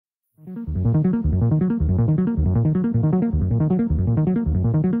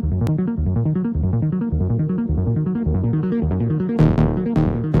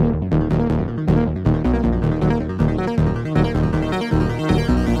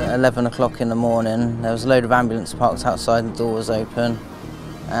11 o'clock in the morning. There was a load of ambulance parked outside, the door was open,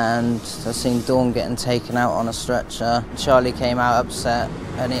 and I seen Dawn getting taken out on a stretcher. Charlie came out upset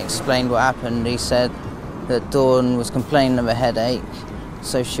and he explained what happened. He said that Dawn was complaining of a headache,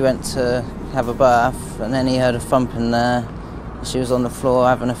 so she went to have a bath, and then he heard a thump in there. She was on the floor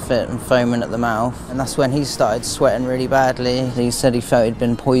having a fit and foaming at the mouth, and that's when he started sweating really badly. He said he felt he'd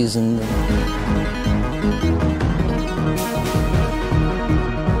been poisoned.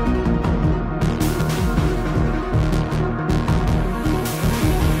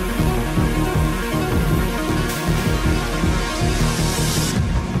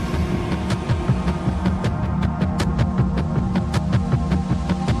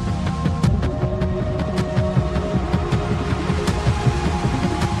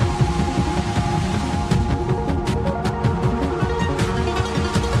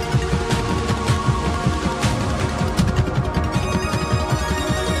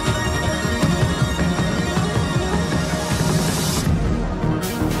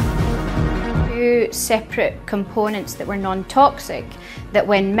 Separate components that were non-toxic that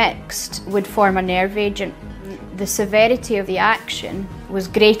when mixed would form a nerve agent. The severity of the action was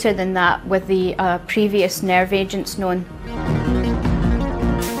greater than that with the previous nerve agents known.